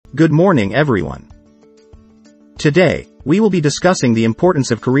Good morning, everyone. Today, we will be discussing the importance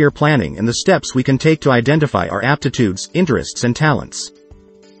of career planning and the steps we can take to identify our aptitudes, interests, and talents.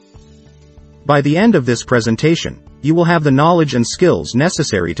 By the end of this presentation, you will have the knowledge and skills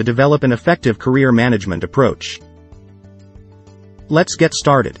necessary to develop an effective career management approach. Let's get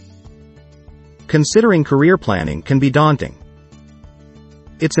started. Considering career planning can be daunting.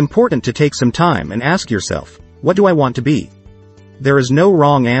 It's important to take some time and ask yourself, what do I want to be? There is no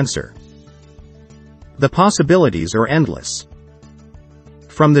wrong answer. The possibilities are endless.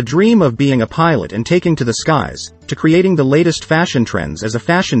 From the dream of being a pilot and taking to the skies, to creating the latest fashion trends as a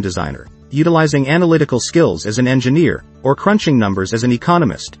fashion designer, utilizing analytical skills as an engineer, or crunching numbers as an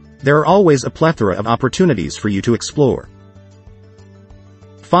economist, there are always a plethora of opportunities for you to explore.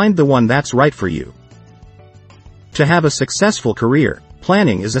 Find the one that's right for you. To have a successful career,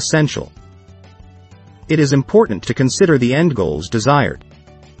 planning is essential. It is important to consider the end goals desired.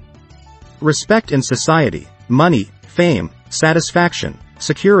 Respect in society, money, fame, satisfaction,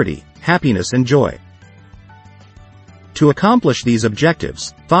 security, happiness and joy. To accomplish these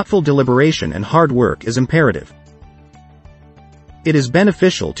objectives, thoughtful deliberation and hard work is imperative. It is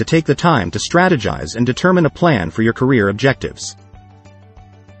beneficial to take the time to strategize and determine a plan for your career objectives.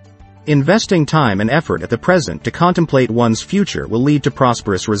 Investing time and effort at the present to contemplate one's future will lead to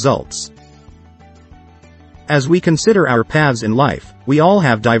prosperous results. As we consider our paths in life, we all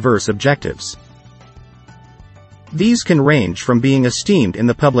have diverse objectives. These can range from being esteemed in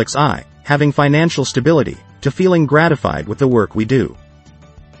the public's eye, having financial stability, to feeling gratified with the work we do.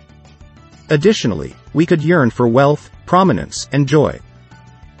 Additionally, we could yearn for wealth, prominence, and joy.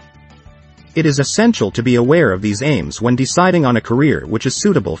 It is essential to be aware of these aims when deciding on a career which is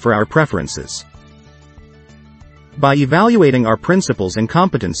suitable for our preferences. By evaluating our principles and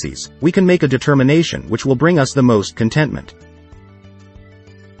competencies, we can make a determination which will bring us the most contentment.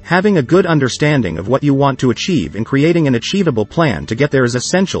 Having a good understanding of what you want to achieve and creating an achievable plan to get there is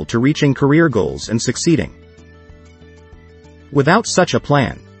essential to reaching career goals and succeeding. Without such a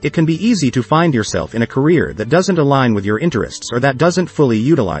plan, it can be easy to find yourself in a career that doesn't align with your interests or that doesn't fully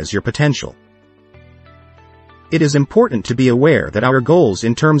utilize your potential. It is important to be aware that our goals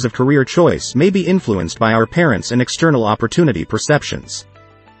in terms of career choice may be influenced by our parents and external opportunity perceptions.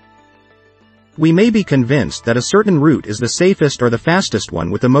 We may be convinced that a certain route is the safest or the fastest one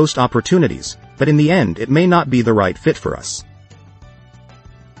with the most opportunities, but in the end it may not be the right fit for us.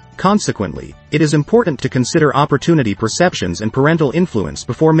 Consequently, it is important to consider opportunity perceptions and parental influence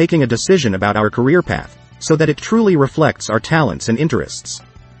before making a decision about our career path, so that it truly reflects our talents and interests.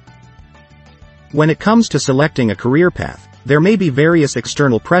 When it comes to selecting a career path, there may be various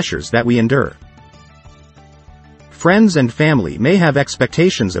external pressures that we endure. Friends and family may have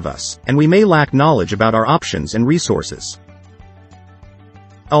expectations of us, and we may lack knowledge about our options and resources.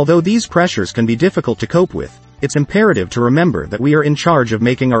 Although these pressures can be difficult to cope with, it's imperative to remember that we are in charge of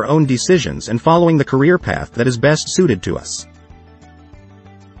making our own decisions and following the career path that is best suited to us.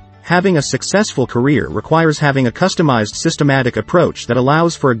 Having a successful career requires having a customized systematic approach that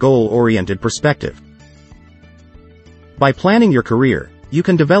allows for a goal-oriented perspective. By planning your career, you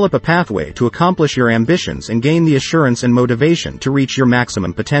can develop a pathway to accomplish your ambitions and gain the assurance and motivation to reach your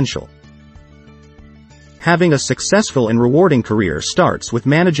maximum potential. Having a successful and rewarding career starts with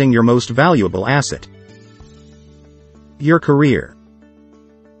managing your most valuable asset, your career.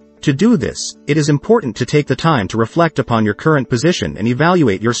 To do this, it is important to take the time to reflect upon your current position and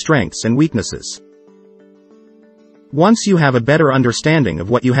evaluate your strengths and weaknesses. Once you have a better understanding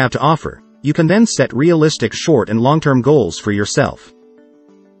of what you have to offer, you can then set realistic short and long-term goals for yourself.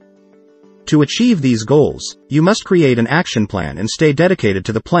 To achieve these goals, you must create an action plan and stay dedicated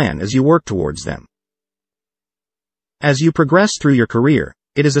to the plan as you work towards them. As you progress through your career,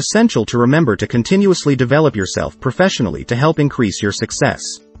 it is essential to remember to continuously develop yourself professionally to help increase your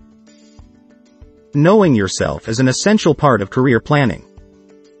success. Knowing yourself is an essential part of career planning.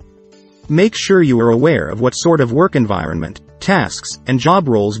 Make sure you are aware of what sort of work environment, tasks, and job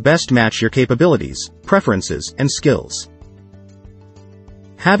roles best match your capabilities, preferences, and skills.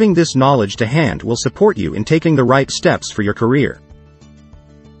 Having this knowledge to hand will support you in taking the right steps for your career.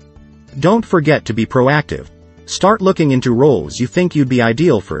 Don't forget to be proactive. Start looking into roles you think you'd be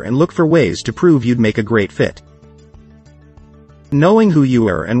ideal for and look for ways to prove you'd make a great fit. Knowing who you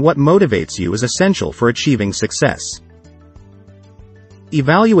are and what motivates you is essential for achieving success.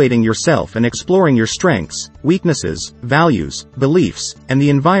 Evaluating yourself and exploring your strengths, weaknesses, values, beliefs, and the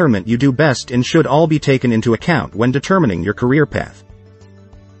environment you do best in should all be taken into account when determining your career path.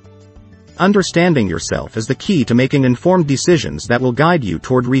 Understanding yourself is the key to making informed decisions that will guide you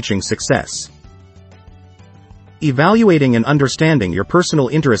toward reaching success. Evaluating and understanding your personal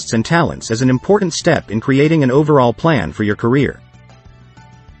interests and talents is an important step in creating an overall plan for your career.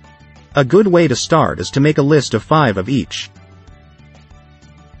 A good way to start is to make a list of 5 of each.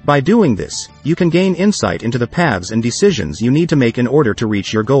 By doing this, you can gain insight into the paths and decisions you need to make in order to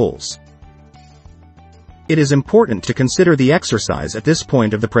reach your goals. It is important to consider the exercise at this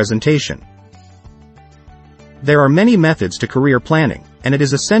point of the presentation. There are many methods to career planning, and it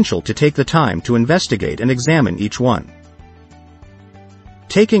is essential to take the time to investigate and examine each one.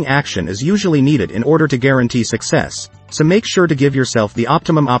 Taking action is usually needed in order to guarantee success, so make sure to give yourself the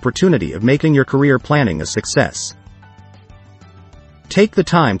optimum opportunity of making your career planning a success. Take the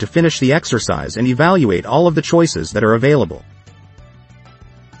time to finish the exercise and evaluate all of the choices that are available.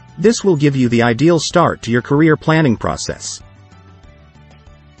 This will give you the ideal start to your career planning process.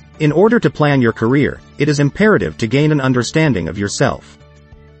 In order to plan your career, it is imperative to gain an understanding of yourself.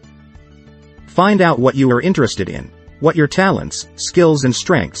 Find out what you are interested in, what your talents, skills and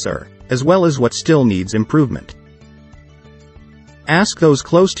strengths are, as well as what still needs improvement. Ask those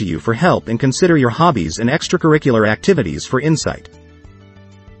close to you for help and consider your hobbies and extracurricular activities for insight.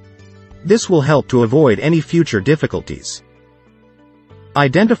 This will help to avoid any future difficulties.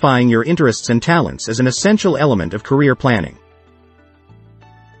 Identifying your interests and talents is an essential element of career planning.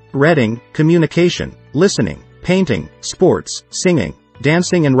 Reading, communication, listening, painting, sports, singing,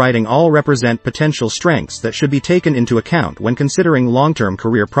 dancing and writing all represent potential strengths that should be taken into account when considering long-term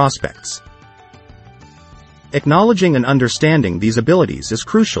career prospects. Acknowledging and understanding these abilities is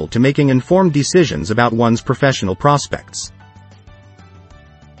crucial to making informed decisions about one's professional prospects.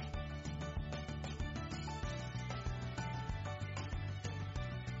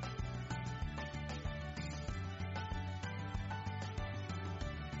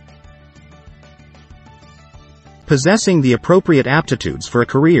 Possessing the appropriate aptitudes for a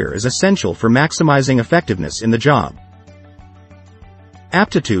career is essential for maximizing effectiveness in the job.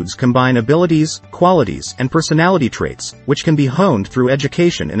 Aptitudes combine abilities, qualities, and personality traits, which can be honed through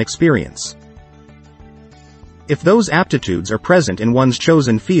education and experience. If those aptitudes are present in one's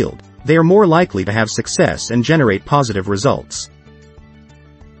chosen field, they are more likely to have success and generate positive results.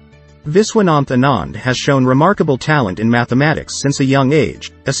 Viswanatha Anand has shown remarkable talent in mathematics since a young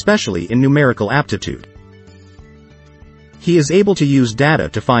age, especially in numerical aptitude. He is able to use data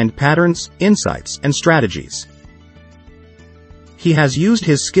to find patterns, insights, and strategies. He has used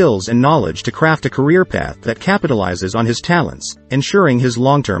his skills and knowledge to craft a career path that capitalizes on his talents, ensuring his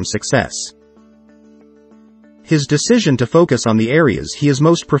long-term success. His decision to focus on the areas he is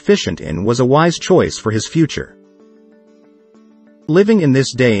most proficient in was a wise choice for his future. Living in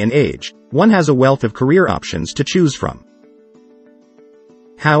this day and age, one has a wealth of career options to choose from.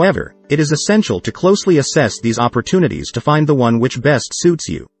 However, it is essential to closely assess these opportunities to find the one which best suits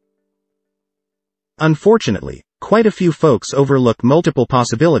you. Unfortunately, quite a few folks overlook multiple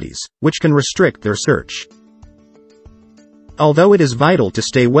possibilities, which can restrict their search. Although it is vital to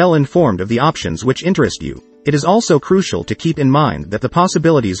stay well informed of the options which interest you, it is also crucial to keep in mind that the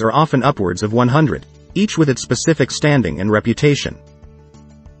possibilities are often upwards of 100, each with its specific standing and reputation.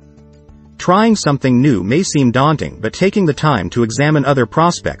 Trying something new may seem daunting, but taking the time to examine other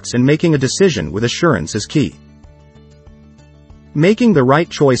prospects and making a decision with assurance is key. Making the right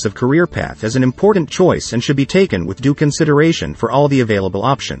choice of career path is an important choice and should be taken with due consideration for all the available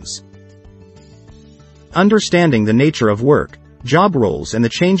options. Understanding the nature of work, job roles and the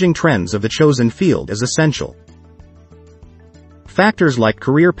changing trends of the chosen field is essential. Factors like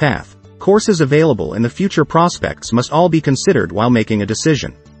career path, courses available and the future prospects must all be considered while making a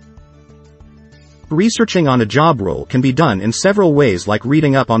decision. Researching on a job role can be done in several ways, like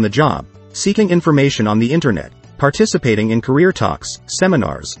reading up on the job, seeking information on the internet, participating in career talks,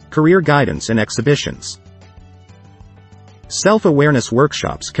 seminars, career guidance and exhibitions. Self-awareness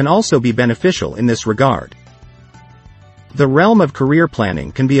workshops can also be beneficial in this regard. The realm of career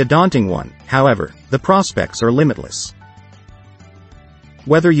planning can be a daunting one, however, the prospects are limitless.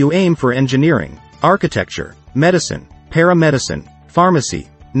 Whether you aim for engineering, architecture, medicine, paramedicine, pharmacy,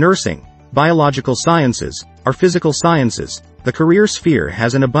 nursing, biological sciences, or physical sciences, the career sphere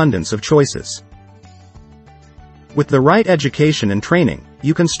has an abundance of choices. With the right education and training,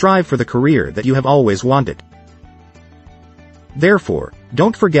 you can strive for the career that you have always wanted. Therefore,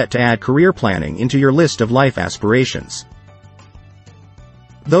 don't forget to add career planning into your list of life aspirations.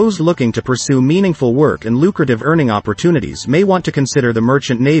 Those looking to pursue meaningful work and lucrative earning opportunities may want to consider the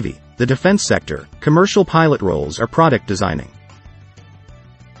merchant navy, the defense sector, commercial pilot roles, or product designing.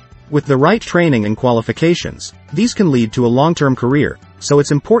 With the right training and qualifications, these can lead to a long-term career, so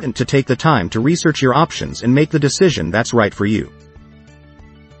it's important to take the time to research your options and make the decision that's right for you.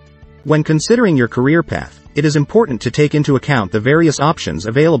 When considering your career path, it is important to take into account the various options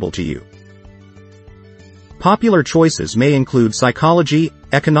available to you. Popular choices may include psychology,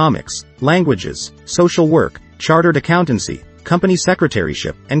 economics, languages, social work, chartered accountancy, company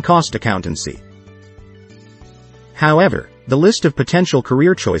secretaryship, and cost accountancy. However, the list of potential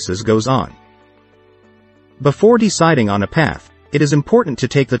career choices goes on. Before deciding on a path, it is important to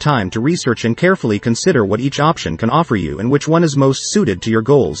take the time to research and carefully consider what each option can offer you and which one is most suited to your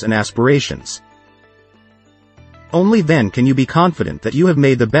goals and aspirations. Only then can you be confident that you have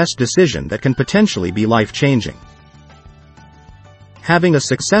made the best decision that can potentially be life-changing. Having a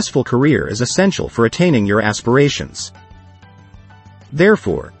successful career is essential for attaining your aspirations.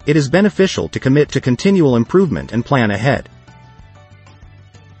 Therefore, it is beneficial to commit to continual improvement and plan ahead.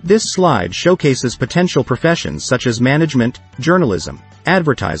 This slide showcases potential professions such as management, journalism,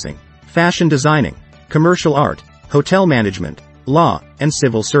 advertising, fashion designing, commercial art, hotel management, law, and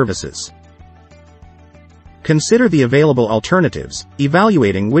civil services. Consider the available alternatives,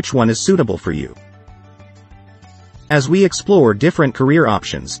 evaluating which one is suitable for you. As we explore different career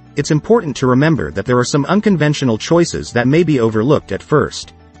options, it's important to remember that there are some unconventional choices that may be overlooked at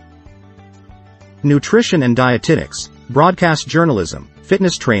first. Nutrition and dietetics, broadcast journalism,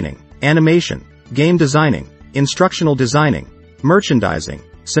 fitness training, animation, game designing, instructional designing, merchandising,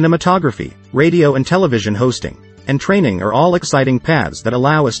 cinematography, radio and television hosting, and training are all exciting paths that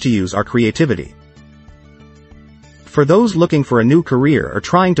allow us to use our creativity. For those looking for a new career or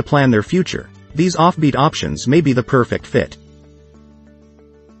trying to plan their future, these offbeat options may be the perfect fit.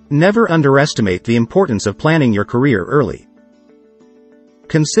 Never underestimate the importance of planning your career early.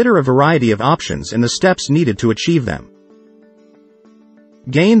 Consider a variety of options and the steps needed to achieve them.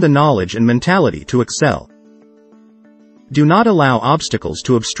 Gain the knowledge and mentality to excel. Do not allow obstacles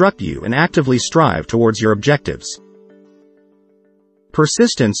to obstruct you and actively strive towards your objectives.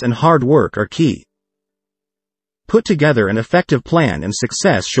 Persistence and hard work are key. Put together an effective plan and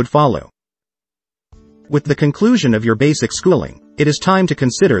success should follow. With the conclusion of your basic schooling, it is time to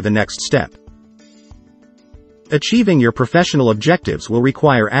consider the next step. Achieving your professional objectives will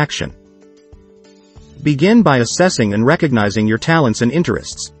require action. Begin by assessing and recognizing your talents and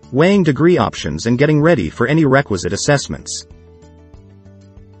interests, weighing degree options and getting ready for any requisite assessments.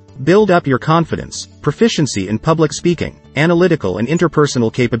 Build up your confidence, proficiency in public speaking, analytical and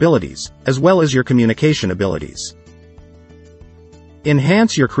interpersonal capabilities, as well as your communication abilities.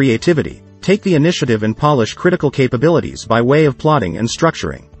 Enhance your creativity, take the initiative and polish critical capabilities by way of plotting and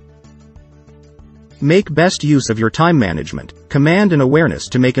structuring. Make best use of your time management, command and awareness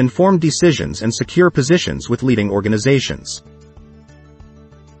to make informed decisions and secure positions with leading organizations.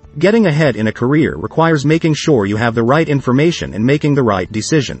 Getting ahead in a career requires making sure you have the right information and making the right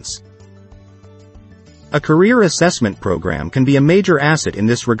decisions. A career assessment program can be a major asset in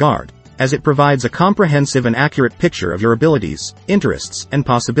this regard, as it provides a comprehensive and accurate picture of your abilities, interests, and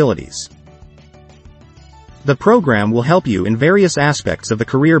possibilities. The program will help you in various aspects of the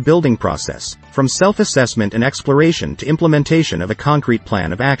career building process, from self-assessment and exploration to implementation of a concrete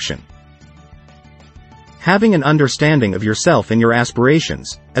plan of action. Having an understanding of yourself and your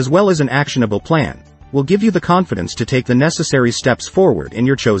aspirations, as well as an actionable plan, will give you the confidence to take the necessary steps forward in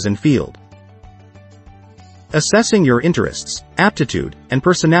your chosen field. Assessing your interests, aptitude, and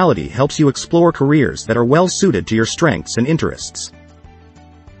personality helps you explore careers that are well suited to your strengths and interests.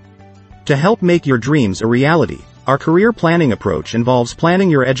 To help make your dreams a reality, our career planning approach involves planning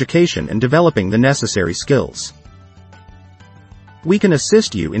your education and developing the necessary skills. We can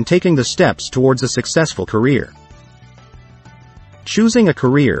assist you in taking the steps towards a successful career. Choosing a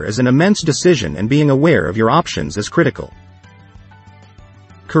career is an immense decision, and being aware of your options is critical.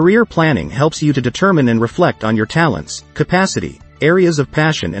 Career planning helps you to determine and reflect on your talents, capacity, areas of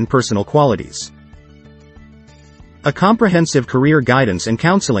passion and personal qualities. A comprehensive career guidance and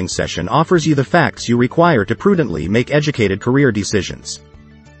counseling session offers you the facts you require to prudently make educated career decisions.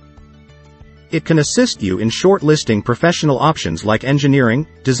 It can assist you in shortlisting professional options like engineering,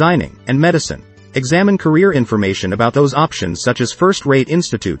 designing, and medicine. Examine career information about those options such as first-rate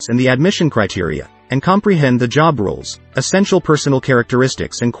institutes and the admission criteria, and comprehend the job roles, essential personal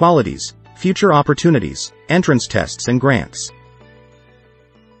characteristics and qualities, future opportunities, entrance tests and grants.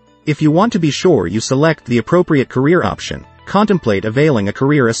 If you want to be sure you select the appropriate career option, contemplate availing a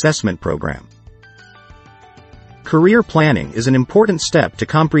career assessment program. Career planning is an important step to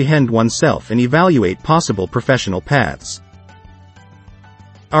comprehend oneself and evaluate possible professional paths.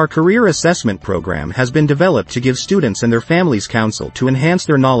 Our career assessment program has been developed to give students and their families counsel to enhance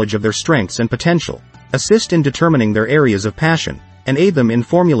their knowledge of their strengths and potential, assist in determining their areas of passion, and aid them in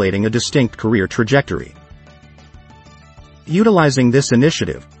formulating a distinct career trajectory. Utilizing this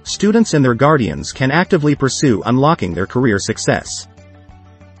initiative, students and their guardians can actively pursue unlocking their career success.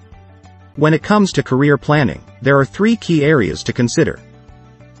 When it comes to career planning, there are 3 key areas to consider.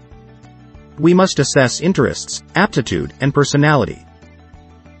 We must assess interests, aptitude, and personality.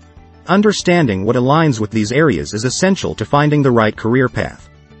 Understanding what aligns with these areas is essential to finding the right career path.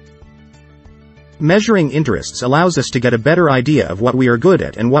 Measuring interests allows us to get a better idea of what we are good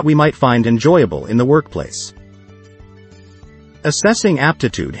at and what we might find enjoyable in the workplace. Assessing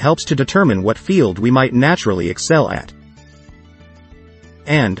aptitude helps to determine what field we might naturally excel at.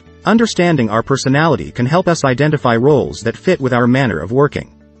 And understanding our personality can help us identify roles that fit with our manner of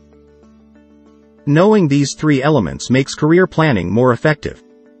working. Knowing these 3 elements makes career planning more effective.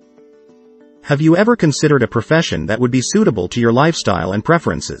 Have you ever considered a profession that would be suitable to your lifestyle and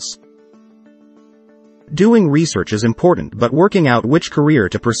preferences? Doing research is important, but working out which career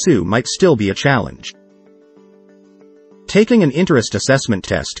to pursue might still be a challenge. Taking an interest assessment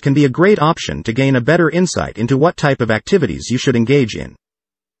test can be a great option to gain a better insight into what type of activities you should engage in.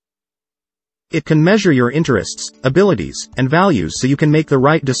 It can measure your interests, abilities, and values so you can make the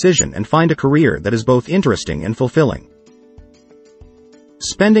right decision and find a career that is both interesting and fulfilling.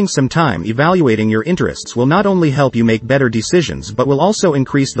 Spending some time evaluating your interests will not only help you make better decisions but will also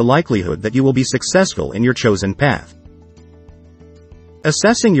increase the likelihood that you will be successful in your chosen path.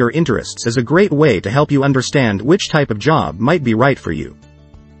 Assessing your interests is a great way to help you understand which type of job might be right for you.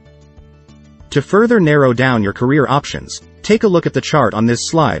 To further narrow down your career options, take a look at the chart on this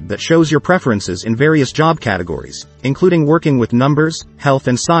slide that shows your preferences in various job categories, including working with numbers, health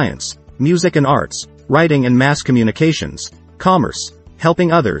and science, music and arts, writing and mass communications, commerce,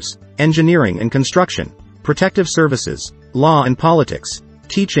 helping others, engineering and construction, protective services, law and politics,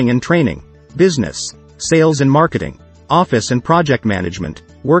 teaching and training, business, sales and marketing, office and project management,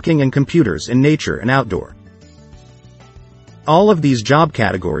 working in computers and nature and outdoor. All of these job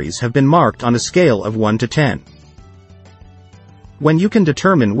categories have been marked on a scale of 1 to 10. When you can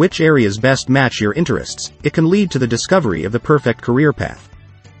determine which areas best match your interests, it can lead to the discovery of the perfect career path.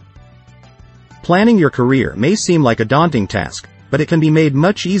 Planning your career may seem like a daunting task, but it can be made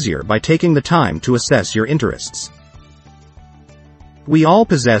much easier by taking the time to assess your interests. We all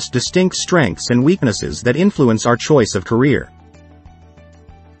possess distinct strengths and weaknesses that influence our choice of career.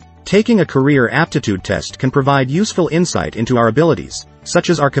 Taking a career aptitude test can provide useful insight into our abilities, such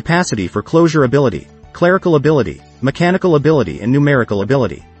as our capacity for closure ability, clerical ability, mechanical ability, and numerical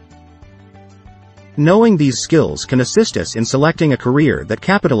ability. Knowing these skills can assist us in selecting a career that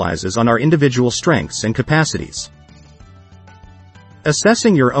capitalizes on our individual strengths and capacities.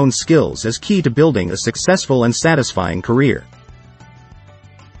 Assessing your own skills is key to building a successful and satisfying career.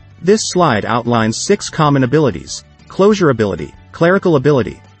 This slide outlines 6 common abilities: closure ability, clerical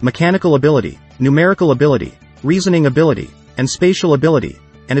ability, mechanical ability, numerical ability, reasoning ability, and spatial ability,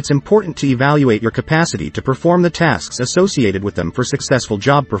 and it's important to evaluate your capacity to perform the tasks associated with them for successful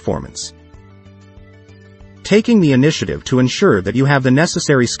job performance. Taking the initiative to ensure that you have the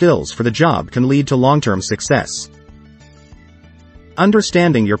necessary skills for the job can lead to long-term success.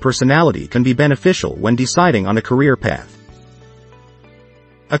 Understanding your personality can be beneficial when deciding on a career path.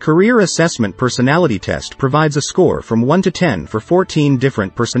 A career assessment personality test provides a score from 1 to 10 for 14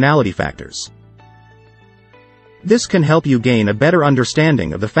 different personality factors. This can help you gain a better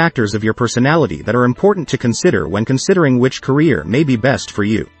understanding of the factors of your personality that are important to consider when considering which career may be best for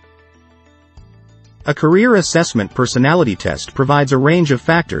you. A career assessment personality test provides a range of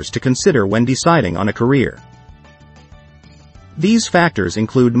factors to consider when deciding on a career. These factors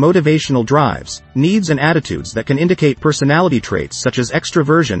include motivational drives, needs and attitudes that can indicate personality traits such as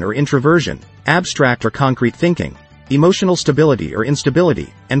extroversion or introversion, abstract or concrete thinking, emotional stability or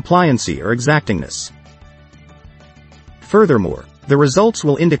instability, and pliancy or exactingness. Furthermore, the results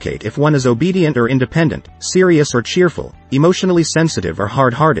will indicate if one is obedient or independent, serious or cheerful, emotionally sensitive or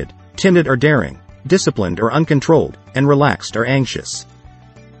hard-hearted, timid or daring, disciplined or uncontrolled, and relaxed or anxious.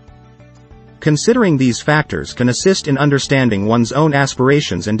 Considering these factors can assist in understanding one's own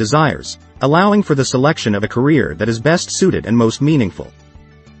aspirations and desires, allowing for the selection of a career that is best suited and most meaningful.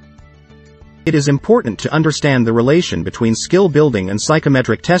 It is important to understand the relation between skill building and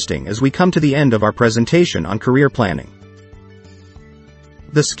psychometric testing as we come to the end of our presentation on career planning.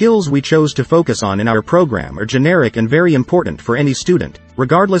 The skills we chose to focus on in our program are generic and very important for any student,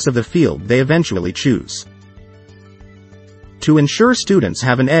 regardless of the field they eventually choose. To ensure students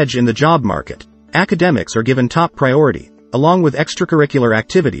have an edge in the job market, academics are given top priority, along with extracurricular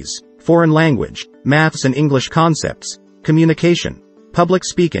activities, foreign language, maths and English concepts, communication, public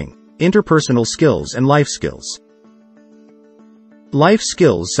speaking, interpersonal skills and life skills. Life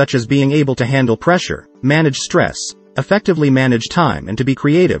skills such as being able to handle pressure, manage stress, effectively manage time and to be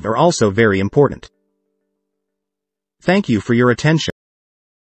creative are also very important. Thank you for your attention.